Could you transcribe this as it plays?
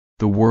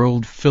The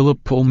world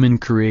Philip Pullman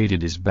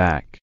created is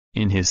back,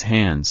 in his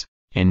hands,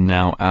 and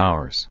now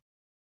ours.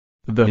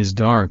 His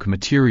Dark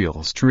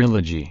Materials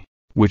trilogy,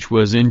 which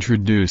was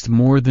introduced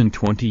more than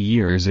 20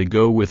 years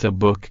ago with a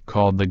book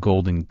called The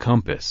Golden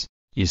Compass,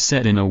 is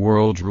set in a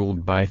world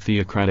ruled by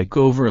theocratic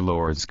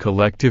overlords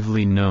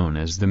collectively known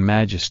as the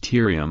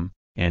Magisterium,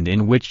 and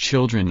in which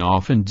children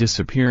often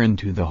disappear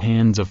into the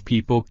hands of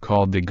people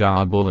called the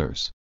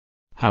Gobblers.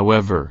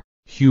 However,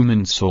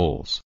 human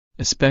souls,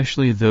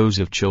 especially those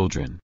of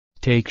children,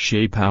 take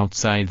shape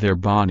outside their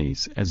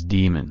bodies as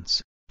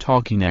demons,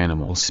 talking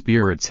animal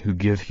spirits who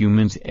give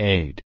humans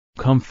aid,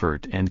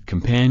 comfort and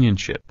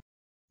companionship.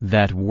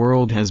 That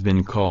world has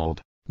been called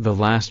the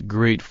last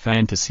great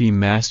fantasy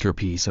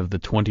masterpiece of the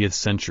 20th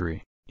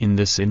century, in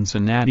the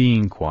Cincinnati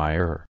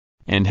Enquirer,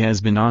 and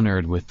has been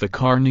honored with the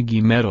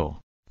Carnegie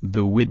Medal,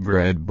 the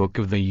Whitbread Book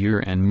of the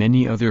Year and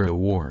many other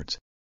awards.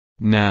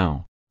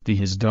 Now,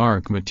 His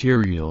Dark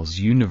Materials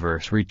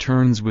universe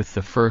returns with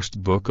the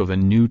first book of a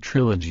new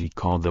trilogy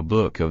called The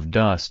Book of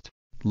Dust,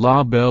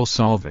 La Belle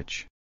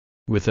Sauvage.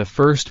 With a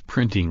first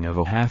printing of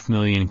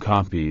 500,000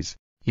 copies,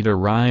 it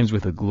arrives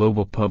with a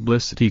global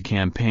publicity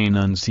campaign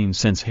unseen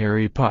since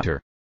Harry Potter.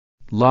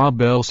 La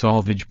Belle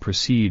Sauvage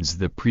precedes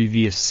the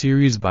previous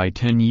series by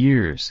 10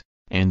 years,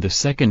 and the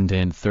second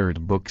and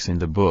third books in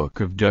the Book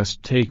of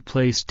Dust take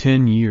place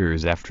 10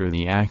 years after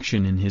the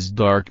action in His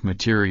Dark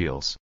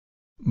Materials.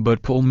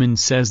 But Pullman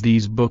says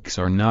these books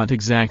are not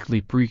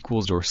exactly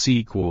prequels or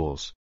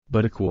sequels,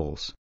 but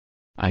equels.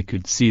 I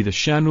could see the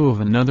shadow of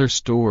another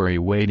story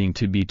waiting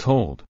to be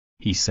told,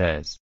 he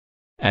says.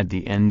 At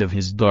the end of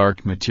His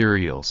Dark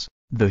Materials,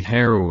 the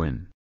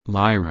heroine,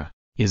 Lyra,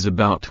 is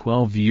about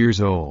 12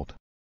 years old.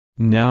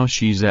 Now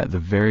she's at the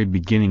very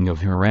beginning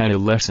of her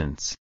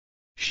adolescence.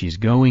 She's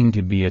going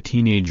to be a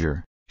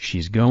teenager,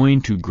 she's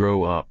going to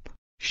grow up,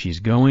 she's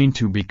going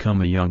to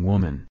become a young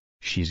woman,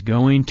 she's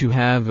going to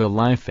have a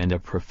life and a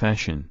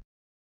profession.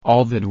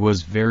 All that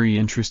was very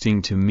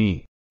interesting to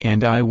me,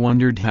 and I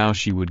wondered how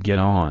she would get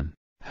on,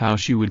 how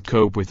she would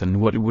cope with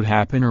and what would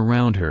happen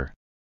around her.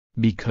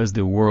 Because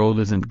the world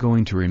isn't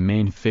going to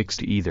remain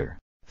fixed either,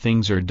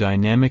 things are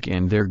dynamic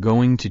and they're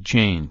going to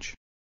change.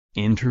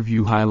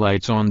 Interview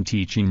highlights on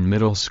teaching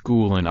middle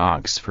school in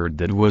Oxford.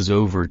 That was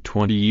over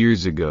 20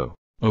 years ago,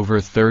 over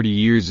 30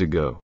 years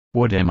ago.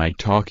 What am I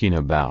talking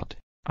about?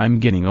 I'm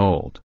getting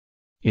old.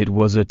 It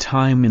was a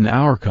time in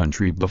our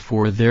country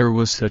before there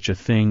was such a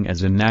thing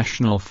as a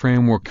national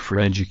framework for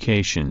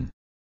education.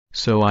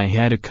 So I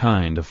had a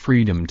kind of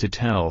freedom to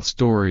tell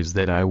stories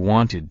that I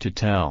wanted to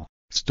tell,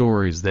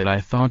 stories that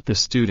I thought the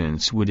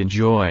students would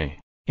enjoy,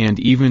 and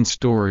even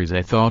stories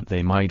I thought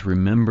they might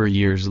remember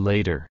years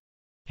later.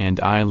 And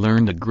I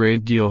learned a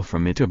great deal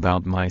from it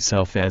about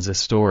myself as a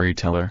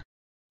storyteller.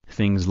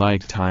 Things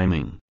like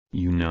timing,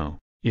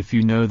 if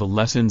you know the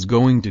lesson's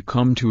going to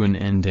come to an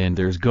end and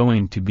there's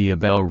going to be a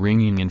bell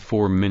ringing in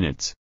 4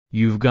 minutes,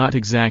 you've got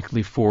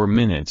exactly 4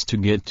 minutes to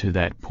get to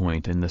that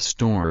point in the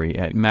story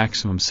at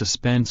maximum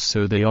suspense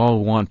so they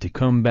all want to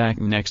come back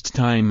next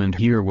time and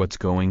hear what's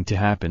going to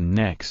happen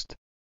next.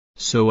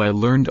 So I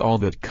learned all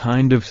that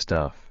kind of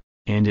stuff,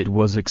 and it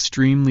was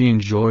extremely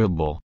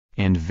enjoyable,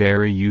 and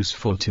very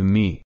useful to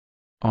me.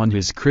 On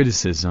his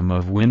criticism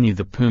of Winnie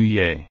the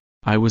Pooh,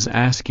 I was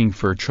asking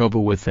for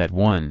trouble with that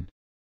one.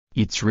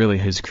 It's really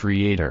his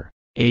creator,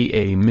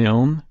 A.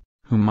 Milne,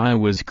 whom I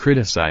was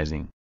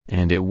criticizing,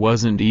 and it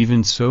wasn't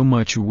even so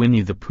much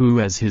Winnie the Pooh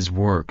as his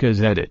work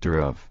as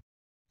editor of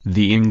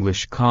the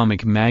English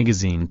comic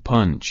magazine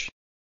Punch.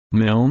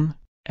 Milne,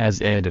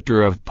 as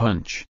editor of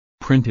Punch,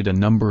 printed a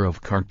number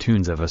of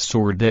cartoons of a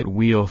sort that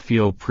we'll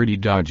feel pretty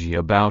dodgy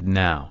about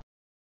now.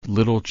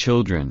 Little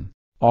children,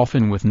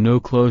 often with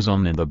no clothes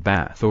on in the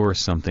bath or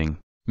something,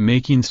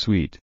 making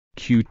sweet,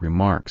 cute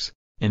remarks,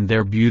 and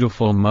their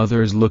beautiful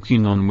mothers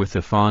looking on with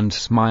a fond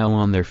smile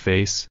on their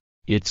face.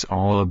 It's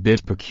all a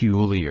bit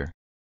peculiar.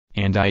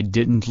 And I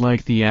didn't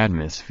like the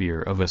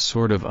atmosphere of a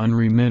sort of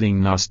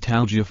unremitting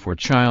nostalgia for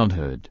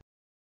childhood.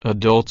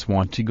 Adults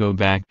want to go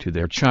back to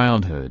their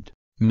childhood,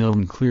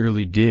 Milne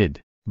clearly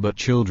did, but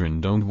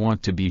children don't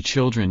want to be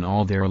children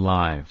all their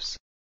lives.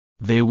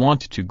 They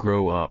want to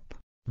grow up.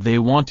 They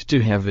want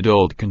to have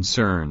adult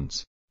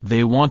concerns,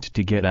 they want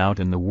to get out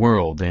in the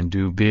world and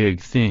do big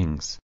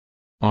things.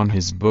 On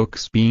his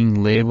books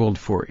being labeled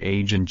for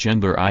age and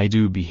gender, I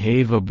do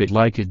behave a bit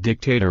like a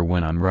dictator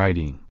when I'm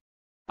writing.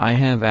 I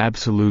have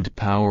absolute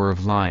power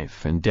of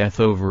life and death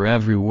over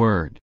every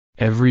word,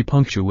 every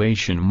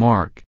punctuation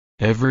mark,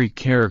 every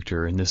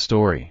character in the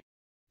story.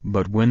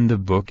 But when the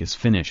book is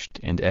finished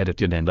and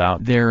edited and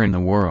out there in the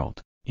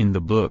world, in the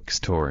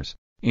bookstores,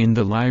 in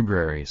the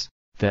libraries,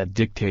 that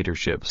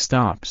dictatorship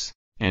stops,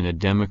 and a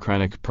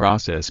democratic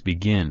process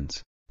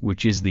begins,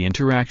 which is the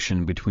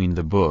interaction between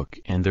the book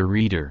and the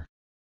reader.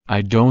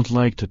 I don't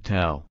like to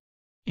tell.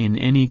 In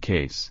any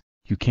case,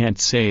 you can't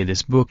say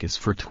this book is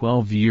for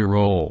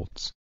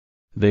 12-year-olds.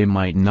 They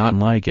might not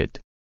like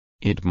it.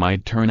 It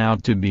might turn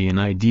out to be an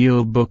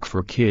ideal book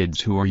for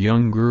kids who are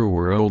younger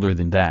or older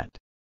than that.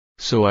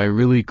 So I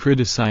really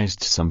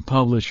criticized some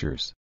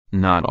publishers,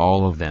 not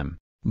all of them,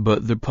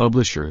 but the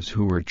publishers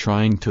who were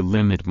trying to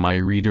limit my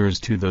readers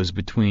to those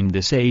between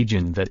this age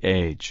and that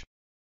age.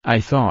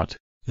 I thought,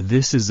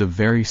 this is a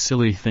very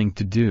silly thing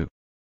to do.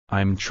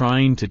 I'm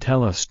trying to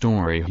tell a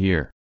story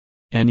here.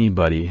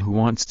 Anybody who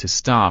wants to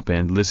stop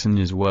and listen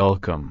is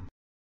welcome.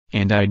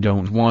 And I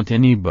don't want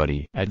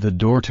anybody at the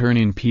door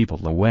turning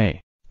people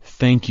away.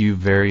 Thank you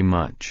very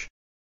much.